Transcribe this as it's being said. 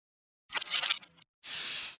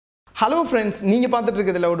Hello friends, நீங்க பார்த்துட்டு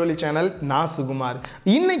இருக்கிறது லவுடோலி சேனல். நான் சுகுமார்.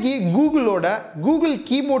 இன்னைக்கு கூகுள்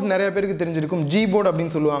கீபோர்ட் நிறைய பேருக்கு தெரிஞ்சிருக்கும். GBoard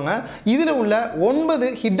அப்படினு சொல்லுவாங்க. இதுல உள்ள 9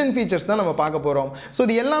 ஹிடன் ஃபீச்சர்ஸ் தான் நம்ம பார்க்க போறோம். சோ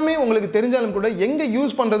இது எல்லாமே உங்களுக்கு தெரிஞ்சாலும் கூட எங்க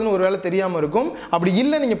யூஸ் பண்றதுன்னு ஒருவேளை தெரியாம இருக்கும். அப்படி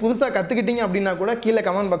இல்ல நீங்க புதுசா கத்துக்கிட்டீங்க அப்படினா கூட கீழ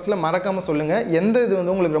கமெண்ட் பாக்ஸ்ல மறக்காம சொல்லுங்க. எந்த இது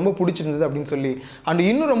வந்து உங்களுக்கு ரொம்ப பிடிச்சிருந்தது அப்படினு சொல்லி. அண்ட்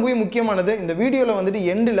இன்னும் ரொம்ப முக்கியமானது இந்த வீடியோல வந்துட்டு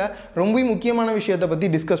எண்ட்ல ரொம்ப முக்கியமான விஷயத்தை பத்தி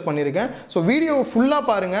டிஸ்கஸ் பண்ணிருக்கேன். சோ வீடியோவை ஃபுல்லா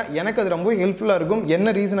பாருங்க. எனக்கு அது ரொம்ப ஹெல்ப்ஃபுல்லா இருக்கும்.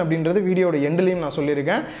 என்ன ரீசன் அப்படின்றது வீடியோட எண்ட்லயும் நான்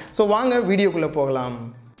சொல்லிருக்கேன். சோ வாங்க வீடியோக்குள்ள போகலாம்.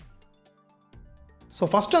 So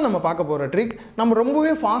first நம்ம பார்க்க போற ட்ரிக், நம்ம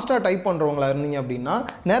ரொம்பவே ஃபாஸ்டா டைப் பண்றவங்களா இருந்தீங்க அப்படினா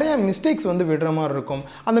நிறைய மிஸ்டேக்ஸ் வந்து விடுற மாதிரி இருக்கும்.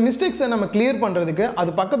 அந்த மிஸ்டேக்ஸை நம்ம கிளியர் பண்றதுக்கு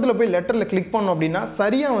அது பக்கத்துல போய் லெட்டர்ல கிளிக் பண்ணோம் அப்படினா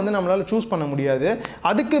சரியா வந்து நம்மளால சூஸ் பண்ண முடியாது.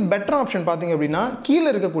 அதுக்கு பெட்டர் ஆப்ஷன் பாத்தீங்க அப்படினா கீழ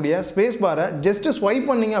இருக்கக்கூடிய ஸ்பேஸ் பாரை ஜஸ்ட் ஸ்வைப்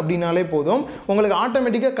பண்ணீங்க அப்படினாலே போதும். உங்களுக்கு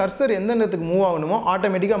ஆட்டோமேட்டிக்கா கர்சர் எந்த இடத்துக்கு மூவ் ஆகணுமோ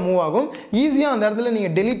ஆட்டோமேட்டிக்கா மூவ் ஆகும். ஈஸியா அந்த இடத்துல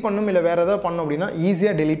நீங்க delete பண்ணனும் இல்ல வேற ஏதாவது பண்ணனும் அப்படினா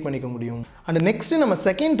ஈஸியா delete பண்ணிக்க முடியும். அண்ட் நெக்ஸ்ட் நம்ம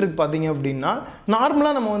செகண்ட் ட்ரிக் பாத்தீங்க அப்படினா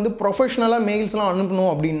நார்மலா நம்ம வந்து ப்ரொஃபஷனலா மெயில்ஸ்லாம் அனுப்பணும்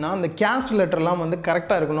அப்படினா அந்த கேப்ஸ் லெட்டர்லாம் வந்து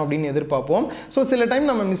கரெக்ட்டா இருக்கணும் அப்படினு எதிர்பார்ப்போம். சோ சில டைம்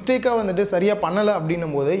நம்ம மிஸ்டேக்கா வந்துட்டு சரியா பண்ணல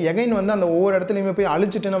அப்படினும்போது எகைன் வந்து அந்த ஒவ்வொரு இடத்துலயுமே போய்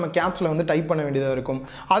அழிச்சிட்டு நம்ம கேப்ஸ்ல வந்து டைப் பண்ண வேண்டியதா இருக்கும்.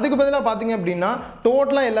 அதுக்கு பதிலா பாத்தீங்க அப்படினா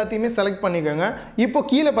டோட்டலா எல்லாத்தையுமே செலக்ட் பண்ணிக்கங்க. இப்போ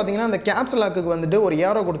கீழ பாத்தீங்கன்னா அந்த கேப்ஸ் லாக்குக்கு வந்துட்டு ஒரு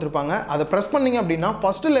ஏரோ கொடுத்திருப்பாங்க. அதை பிரஸ் பண்ணீங்க அப்படினா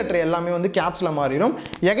ஃபர்ஸ்ட் லெட்டர் எல்லாமே வந்து கேப்ஸ்ல மாறிடும்.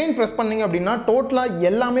 எகைன் பிரஸ் பண்ணீங்க அப்படினா டோட்டலா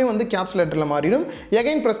எல்லாமே வந்து கேப்ஸ் லெட்டர்ல மாறிடும்.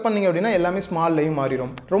 எகைன் பிரஸ் பண்ணீங்க அப்படினா எல்லாமே ஸ்மால்லயும்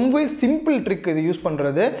மாறிடும். ரொம்ப சிம்பிள் ட்ரிக் இது யூஸ்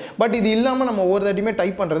பண்றது. பட் இது இல்லாம நம்ம ஒவ்வொரு தடவையுமே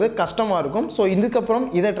டைப் பண்றது கஷ்டமா இருக்கும். சோ இதுக்கு அப்புறம்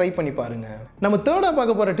இத ட்ரை பண்ணி பாருங்க. நம்ம தேர்டா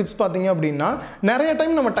பார்க்க போற டிப்ஸ் பாத்தீங்க அப்படினா நிறைய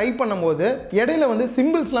டைம் நம்ம டைப் பண்ணும்போது இடையில வந்து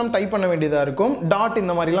சிம்பிள்ஸ்லாம் டைப் பண்ண வேண்டியதா இருக்கும். டாட்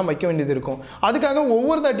இந்த மாதிரி எல்லாம் வைக்க வேண்டியது இருக்கும். அதுக்காக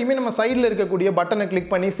ஒவ்வொரு தடவையுமே நம்ம சைடுல இருக்கக்கூடிய பட்டனை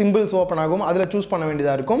கிளிக் பண்ணி சிம்பிள்ஸ் ஓபன் ஆகும். அதுல சூஸ் பண்ண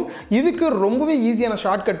வேண்டியதா இருக்கும். இதுக்கு ரொம்பவே ஈஸியான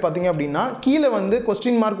ஷார்ட்கட் பாத்தீங்க அப்படினா கீழ வந்து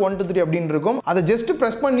question mark 1 2 3 அப்படினு இருக்கும். அதை ஜஸ்ட்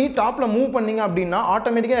பிரஸ் பண்ணி டாப்ல மூவ் பண்ணீங்க அப்படினா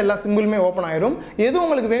ஆட்டோமேட்டிக்கா எல்லா சிம்பிளுமே ஓபன் ஆயிடும். எது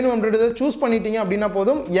உங்களுக்கு வேணும் அப்படின்றத சூஸ் பண்ணிட்டீங்க அப்படினா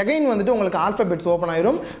போதும். எகைன் வந்துட்டு உங்களுக்கு ஆல்பபெட்ஸ் ஓபன்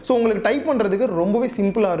ஆயிரும். சோ உங்களுக்கு டைப் பண்றதுக்கு ரொம்பவே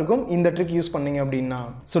சிம்பிளா இருக்கும் இந்த ட்ரிக் யூஸ் பண்ணீங்க அப்படினா.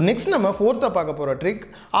 சோ நெக்ஸ்ட் நம்ம ஃபோர்த்தா பார்க்க போற ட்ரிக்,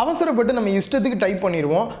 அவசரப்பட்டு நம்ம இஷ்டத்துக்கு டைப்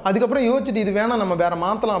பண்ணிடுவோம். அதுக்கு அப்புறம் யோசிச்சிட்டு இது வேணா நம்ம வேற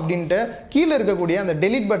மாத்தலாம் அப்படினு கீழ இருக்கக்கூடிய அந்த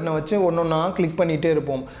delete பட்டனை வச்சு ஒண்ணொண்ணா கிளிக் பண்ணிட்டே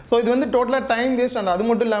இருப்போம். சோ இது வந்து டோட்டலா டைம் வேஸ்ட். அண்ட் அது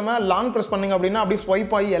மட்டும் இல்லாம லாங் பிரஸ் பண்ணீங்க அப்படினா அப்படியே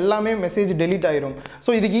ஸ்வைப் ஆகி எல்லாமே மெசேஜ் delete ஆயிரும். சோ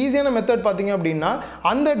இதுக்கு ஈஸியான மெத்தட் பாத்தீங்க அப்படினா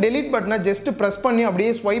அந்த delete பட்டனை ஜஸ்ட் பிரஸ் பண்ணி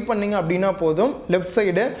அப்படியே ஸ்வைப் பண்ணீங்க அப்படினா போதும். லெஃப்ட்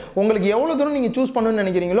சைடு உங்களுக்கு எவ்வளவு தூரம் நீங்க சூஸ் பண்ணனும்னு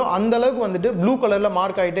நினைக்கிறீங்களோ அந்த அளவுக்கு வந்துட்டு ப்ளூ கலர்ல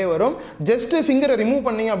மார்க் ஆயிட்டே வரும். ஜஸ்ட் ஃபிங்கரை ரிமூவ்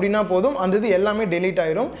பண்ணீங்க அப்படினா போதும். அந்த இது எல்லாமே delete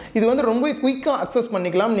ஆயிரும். இது வந்து ரொம்ப குயிக்கா அக்சஸ்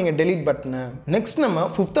பண்ணிக்கலாம் நீங்க delete பட்டனை. நெக்ஸ்ட் நம்ம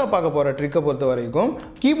 5th பார்க்க போற ட்ரிக்கை பொறுத்த வரைக்கும்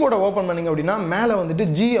கீபோர்டை ஓபன் பண்ணீங்க அப்படினா மேல வந்துட்டு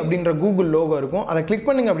G அப்படிங்கற கூகுள் லோகோ இருக்கும். அதை கிளிக்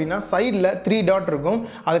பண்ணீங்க அப்படினா சைடுல 3 டாட் இருக்கும்.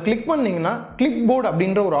 அதை கிளிக் பண்ணீங்கன்னா கிளிப்போர்ட்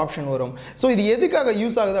அப்படிங்கற ஒரு ஆப்ஷன் வரும். சோ இது எதுக்காக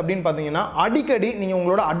யூஸ் ஆகுது அப்படினு பாத்தீங்கன்னா அடிக்கடி நீங்க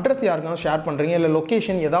உங்களோட அட்ரஸ் யாருக்காவது ஷேர் பண்றீங்க இல்ல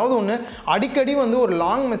லொகேஷன் ஏதாவது ஒன்னு அடிக்கடி வந்து ஒரு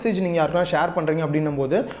லாங் மெசேஜ் நீங்க யாருக்காவது ஷேர் பண்றீங்க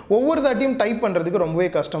அப்படின்னும்போது ஒவ்வொரு தாட்டியும் டைப் பண்றதுக்கு ரொம்பவே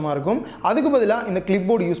கஷ்டமா இருக்கும். அதுக்கு பதிலா இந்த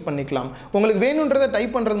கிளிப்போர்ட் யூஸ் பண்ணிக்கலாம். உங்களுக்கு வேணும்ன்றதை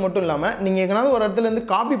டைப் பண்றது மட்டும் இல்லாம நீங்க எங்கனாவது ஒரு இடத்துல இருந்து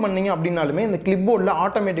காப்பி பண்ணீங்க அப்படினாலுமே இந்த கிளிப்போர்ட்ல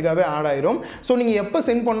ஆட்டோமேட்டிக்காவே ஆட் ஆயிரும். சோ நீங்க எப்ப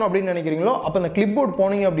சென்ட் பண்ணனும் அப்படினு நினைக்கிறீங்களோ அப்ப இந்த கிளிப்போர்ட்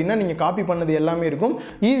போனீங்க அப்படினா நீங்க காப்பி பண்ணது எல்லாமே இருக்கும்.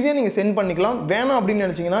 ஈஸியா நீங்க சென்ட் பண்ணிக்கலாம். வேணாம் அப்படினு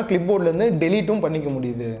நினைச்சீங்கன்னா கிளிப்போர்ட்ல இருந்து டெலீட்டும் பண்ணிக்க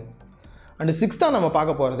முடியுது. அண்ட் 6th நம்ம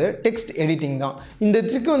பார்க்க போகிறது டெக்ஸ்ட் எடிட்டிங் தான். இந்த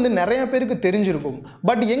ட்ரிக் வந்து நிறைய பேருக்கு தெரிஞ்சிருக்கும்.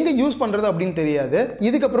 பட் எங்கே யூஸ் பண்ணுறது அப்படின்னு தெரியாது.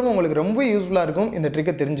 இதுக்கப்புறம் உங்களுக்கு ரொம்ப யூஸ்ஃபுல்லாக இருக்கும் இந்த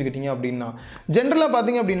ட்ரிக்கை தெரிஞ்சுக்கிட்டீங்க அப்படின்னா. ஜென்ரலாக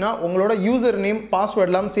பார்த்தீங்க அப்படின்னா உங்களோட யூசர் நேம்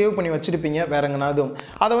பாஸ்வேர்ட்லாம் சேவ் பண்ணி வச்சுருப்பீங்க வேற எங்கனாதும்.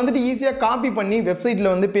 அதை வந்துட்டு ஈஸியாக காப்பி பண்ணி வெப்சைட்டில்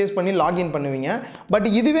வந்து பேஸ்ட் பண்ணி லாகின் பண்ணுவீங்க. பட்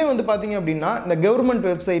இதுவே வந்து பார்த்தீங்க அப்படின்னா இந்த கவர்மெண்ட்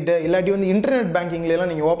வெப்சைட்டு இல்லாட்டி வந்து இன்டர்நெட்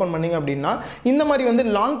பேங்கிங்லாம் நீங்கள் ஓப்பன் பண்ணீங்க அப்படின்னா இந்த மாதிரி வந்து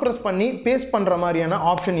லாங் ப்ரெஸ் பண்ணி பேஸ்ட் பண்ணுற மாதிரியான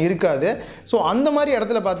ஆப்ஷன் இருக்காது. ஸோ அந்த மாதிரி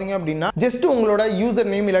இடத்துல பார்த்தீங்க அப்படின்னா ஜஸ்ட் உங்களோட யூசர்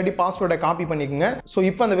நேம் இல்லாட்டி பாஸ்வேர்டை காப்பி பண்ணிக்கங்க. ஸோ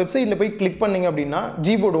இப்போ அந்த வெப்சைட்டில் போய் கிளிக் பண்ணீங்க அப்படின்னா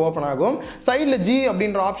GBoard ஓப்பன் ஆகும். சைடில் G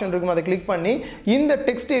அப்படின்ற ஆப்ஷன் இருக்கும். அதை கிளிக் பண்ணி இந்த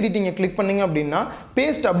டெக்ஸ்ட் எடிட்டிங்கை கிளிக் பண்ணீங்க அப்படின்னா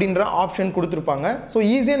பேஸ்ட் அப்படின்ற ஆப்ஷன் கொடுத்துருப்பாங்க. ஸோ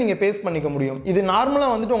ஈஸியாக நீங்கள் பேஸ்ட் பண்ணிக்க முடியும். இது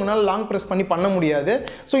நார்மலாக வந்துட்டு உங்களால் லாங் ப்ரெஸ் பண்ணி பண்ண முடியாது.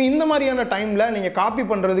 ஸோ இந்த மாதிரியான டைமில் நீங்கள் காப்பி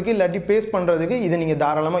பண்ணுறதுக்கு இல்லாட்டி பேஸ்ட் பண்ணுறதுக்கு இதை நீங்கள்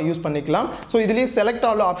தாராளமாக யூஸ் பண்ணிக்கலாம். ஸோ இதுலேயே செலக்ட்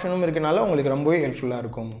ஆல் ஆப்ஷனும் இருக்கனால உங்களுக்கு ரொம்பவே ஹெல்ப்ஃபுல்லாக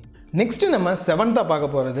இருக்கும். நெக்ஸ்ட் நம்ம 7th பார்க்க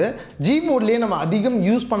போகிறது GBoardலயே நம்ம அதிகம்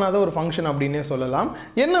யூஸ் பண்ணாத ஒரு ஃபங்க்ஷன் அப்படின்னே சொல்லலாம்.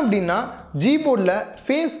 என்ன அப்படின்னா GBoardல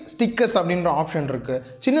ஃபேஸ் ஸ்டிக்கர்ஸ் அப்படின்ற ஆப்ஷன் இருக்கு.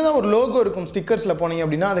 சின்னதாக ஒரு லோகோ இருக்கும். ஸ்டிக்கர்ஸில் போனீங்க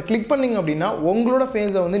அப்படின்னா அதை கிளிக் பண்ணீங்க அப்படின்னா உங்களோட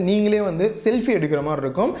ஃபேஸை வந்து நீங்களே வந்து செல்ஃபி எடுக்கிற மாதிரி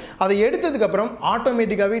இருக்கும். அதை எடுத்ததுக்கப்புறம்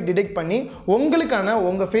ஆட்டோமேட்டிக்காகவே டிடெக்ட் பண்ணி உங்களுக்கான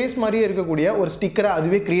உங்கள் ஃபேஸ் மாதிரியே இருக்கக்கூடிய ஒரு ஸ்டிக்கரை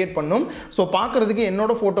அதுவே கிரியேட் பண்ணும். ஸோ பார்க்குறதுக்கு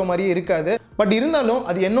என்னோட ஃபோட்டோ மாதிரியே இருக்காது. பட் இருந்தாலும்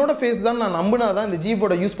அது என்னோட ஃபேஸ் தான் நான் நம்பினா தான் இந்த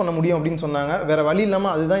GBoard யூஸ் பண்ண முடியும் அப்படின்னு சொன்னாங்க. வேறு வழி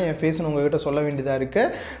இல்லாமல் அதுதான் என் ஃபேஸ்னு உங்ககிட்ட சொல்ல வேண்டியதாக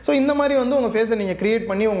இருக்குது. ஸோ இந்த மாதிரி வந்து உங்கள் ஃபேஸை நீங்கள் கிரியேட்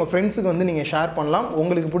பண்ணி உங்கள் ஃப்ரெண்ட்ஸுக்கு வந்து நீங்கள் ஷேர் பண்ணலாம்.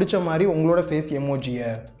 உங்களுக்கு பிடிச்ச மாதிரி உங்களோட ஃபேஸ்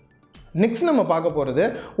எமோஜியை. நெக்ஸ்ட் நம்ம பார்க்க போகிறது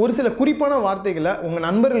ஒரு சில குறிப்பான வார்த்தைகளை உங்கள்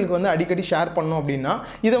நண்பர்களுக்கு வந்து அடிக்கடி ஷேர் பண்ணோம் அப்படின்னா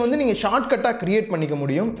இதை வந்து நீங்கள் ஷார்ட்கட்டாக க்ரியேட் பண்ணிக்க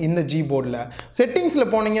முடியும் இந்த GBoardல. செட்டிங்ஸில்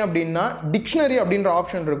போனீங்க அப்படின்னா டிக்ஷனரி அப்படின்ற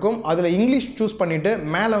ஆப்ஷன் இருக்கும். அதில் இங்கிலீஷ் சூஸ் பண்ணிவிட்டு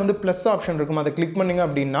மேலே வந்து ப்ளஸ் ஆப்ஷன் இருக்கும். அதை கிளிக் பண்ணிங்க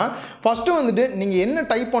அப்படின்னா ஃபஸ்ட்டு வந்துட்டு நீங்கள் என்ன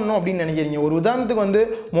டைப் பண்ணணும் அப்படின்னு நினைக்கிறீங்க. ஒரு உதாரணத்துக்கு வந்து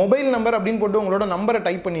மொபைல் நம்பர் அப்படின்னு போட்டு உங்களோட நம்பரை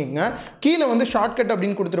டைப் பண்ணிக்கங்க. கீழே வந்து ஷார்ட்கட்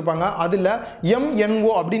அப்படின்னு கொடுத்துருப்பாங்க. அதில்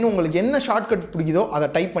MNO அப்படின்னு உங்களுக்கு என்ன ஷார்ட்கட் பிடிக்குதோ அதை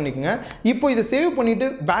டைப் பண்ணிக்கங்க. இப்போ இதை சேவ் பண்ணிவிட்டு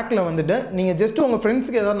பேக்கில் வந்து நீங்கள் ஜஸ்ட் உங்கள்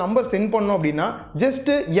ஃப்ரெண்ட்ஸ்க்கு ஏதாவது நம்பர் சென்ட் பண்ணணும் அப்படின்னா ஜஸ்ட்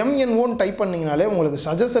MNOன்னு டைப் பண்ணிங்கனாலே உங்களுக்கு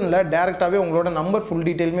சஜஷனில் டேரெக்டாகவே உங்களோட நம்பர் ஃபுல்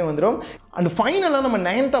டீட்டெயிலுமே வந்துடும். அண்ட் ஃபைனலாக நம்ம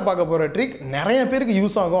 9th பார்க்க போகிற ட்ரிக் நிறைய பேருக்கு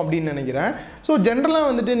யூஸ் ஆகும் அப்படின்னு நினைக்கிறேன். ஸோ ஜென்ரலாக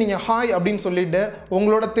வந்துட்டு நீங்கள் ஹாய் அப்படின்னு சொல்லிட்டு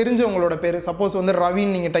உங்களோட தெரிஞ்சவங்களோட பேர், சப்போஸ் வந்து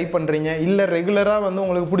ரவின்னு நீங்கள் டைப் பண்ணுறீங்க, இல்லை ரெகுலராக வந்து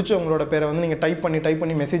உங்களுக்கு பிடிச்சவங்களோட பேரை வந்து நீங்கள் டைப்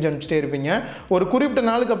பண்ணி மெசேஜ் அனுப்பிச்சிட்டே இருப்பீங்க. ஒரு குறிப்பிட்ட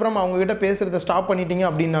நாளுக்கு அப்புறம் அவங்ககிட்ட பேசுகிறத ஸ்டாப் பண்ணிட்டீங்க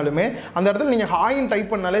அப்படின்னாலுமே அந்த இடத்துல நீங்கள் ஹாய்ன்னு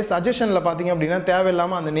டைப் பண்ணாலே சஜஷனில் பார்த்தீங்க அப்படின்னா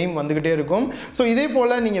தேவையில்லாமல் அந்த நேம் வந்துகிட்டே இருக்கும். ஸோ இதே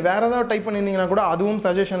போல் நீங்கள் வேறு ஏதாவது டைப் பண்ணியிருந்தீங்கன்னா கூட அதுவும்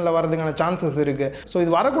சஜஷனில் வரதுக்கான சான்சஸ் இருக்குது. ஸோ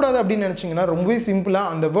இது வரக்கூடாது அப்படின்னு நினச்சிங்கன்னா ரொம்பவே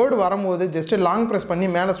சிம்பிளாக அந்த வேர்டு வரும்போது ஜஸ்ட் லாங் ப்ரெஸ் பண்ணி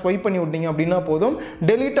மேலே ஸ்வைப் பண்ணி விட்டீங்க அப்படின்னா போதும்,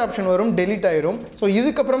 டெலீட் ஆப்ஷன் வரும், டெலீட் ஆயிரும். ஸோ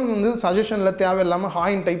இதுக்கப்புறம் வந்து சஜஷனில் தேவையில்லாமல்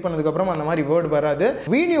ஹாய்ன்னு டைப் பண்ணதுக்கப்புறம் அந்த மாதிரி வேர்டு வராது.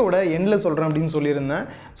 வீடியோட எண்டில் சொல்கிறேன் அப்படின்னு சொல்லியிருந்தேன்.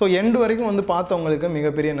 ஸோ எண்டு வரைக்கும் வந்து பார்த்தவங்களுக்கு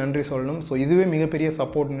மிகப்பெரிய நன்றி சொல்லணும். ஸோ இதுவே மிகப்பெரிய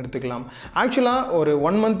சப்போர்ட்னு எடுத்துக்கலாம். ஆக்சுவலாக ஒரு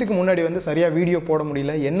 1 மந்த்துக்கு முன்னாடி வந்து சரியாக வீடியோ போட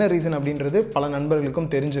முடியல. என்ன ரீசன் அப்படின்றது பல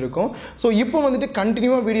நண்பர்களுக்கும் தெரிஞ்சிருக்கும். ஸோ இப்போ வந்துட்டு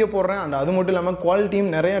கண்டினியூவாக வீடியோ போடுறேன். அண்ட் அது மட்டும் இல்லாமல்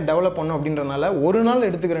குவாலிட்டியும் நிறைய டெவலப் பண்ணும் அப்படின்றனால ஒரு நாள்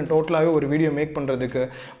எடுத்துக்கிறேன் டோட்டலாகவே ஒரு வீடியோ மேக் பண்ணுறதுக்கு.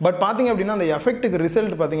 பட் பார்த்தீங்க அப்படின்னா அந்த எஃபெக்ட்டுக்கு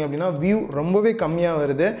ரிசல்ட் பார்த்தீங்க அப்படின்னா வியூ ரொம்பவே கம்மியாக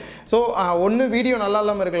வருது. ஸோ ஒன்று வீடியோ நல்லா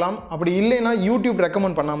இல்லாமல் இருக்கலாம், அப்படி இல்லைன்னா யூடியூப்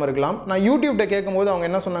ரெக்கமெண்ட் பண்ணாமல் இருக்கலாம். நான் யூடியூப்ட கேட்கும்போது அவங்க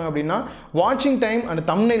என்ன சொன்னாங்க அப்படின்னா வாட்சிங் டைம் அண்ட்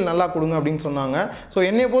தம்ப்நெயில் நல்லா கொடுங்க அப்படின்னு சொன்னாங்க. ஸோ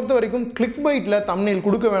என்னை பொறுத்த வரைக்கும் கிளிக் பைட்டில் தம்ப்நெயில்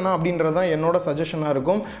கொடுக்க வேணாம் அப்படின்றது தான் என்னோட சஜஷனாக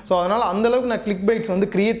இருக்கும். ஸோ அதனால் அந்தளவுக்கு நான் கிளிக் பைட்ஸ் வந்து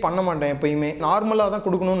கிரியேட் பண்ண மாட்டேன். எப்பயுமே நார்மலாக தான்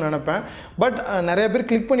கொடுக்கணும்னு நினைப்பேன். பட் நிறைய பேர்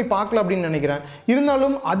கிளிக் பண்ணி பார்க்கல அப்படின்னு நினைக்கிறேன்.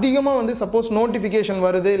 இருந்தாலும் அதிகமாக வந்து சப்போஸ் நோட்டிஃபிகேஷன்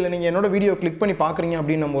வருது, இல்லை நீங்கள் என்னோட வீடியோ கிளிக் பண்ணி பார்க்குறீங்க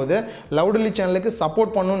அப்படின்னும் போது லவுடலி சேனலுக்கு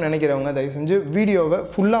சப்போர்ட் பண்ணணும்னு நினைக்கிறவங்க தயவு செஞ்சு வீடியோவை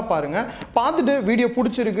ஃபுல்லாக பாருங்கள். பார்த்துட்டு வீடியோ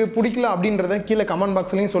பிடிச்சிருக்கு பிடிக்கல அப்படின்றத கீழே கமெண்ட்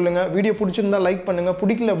பாக்ஸ்லையும் சொல்லுங்கள். வீடியோ பிடிச்சிருந்தா லைக் பண்ணுங்கள்,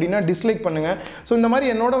 பிடிக்கல அப்படின்னா டிஸ்லைக் பண்ணுங்கள். ஸோ இந்த மாதிரி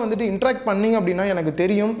என்னோட வந்துட்டு இன்ட்ராக்ட் பண்ணிங்க அப்படின்னா எனக்கு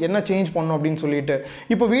தெரியும் என்ன சேஞ்ச் பண்ணணும் அப்படின்னு சொல்லிட்டு.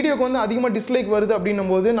 இப்போ வீடியோக்கு வந்து அதிகமாக டிஸ்லைக் வருது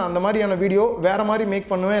அப்படின்னும் போது நான் அந்த மாதிரியான வீடியோ வேறு மாதிரி மேக்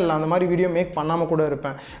பண்ணுவேன், இல்லை அந்த மாதிரி வீடியோ மேக் பண்ணாமல் கூட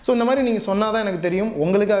இருப்பேன். ஸோ இந்த மாதிரி நீங்கள் சொன்னால் தான் எனக்கு தெரியும்.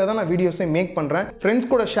 உங்களுக்காக தான் நான் வீடியோஸை மேக் பண்ணுறேன்.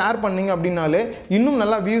 ஃப்ரெண்ட்ஸ் கூட ஷேர் பண்ணிங்க அப்படின்னாலே இன்னும்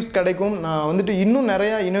நல்லா வியூஸ் கிடைக்கும். நான் வந்துட்டு இன்னும்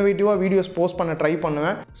நிறையா இனோவேட்டிவாக வீடியோஸ் போஸ்ட் பண்ண ட்ரை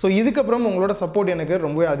பண்ணுவேன். ஸோ இதுக்கப்புறம் உங்களோட சப்போர்ட் எனக்கு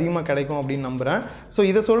ரொம்பவே அதிகமாக கிடைக்கும் அப்படின்னு நம்புகிறேன். ஸோ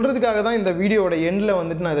இதை சொல்கிறதுக்காக தான் இந்த வீடியோட எண்டில்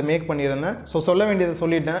வந்துட்டு நான் இதை மேக் பண்ணியிருந்தேன். ஸோ சொல்ல வேண்டியதை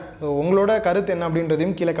சொல்லிட்டேன். ஸோ உங்களோட கருத்து என்ன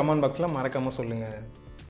அப்படின்றதையும் கீழே கமெண்ட் பாக்ஸில் மறக்காமல் சொல்லுங்கள்.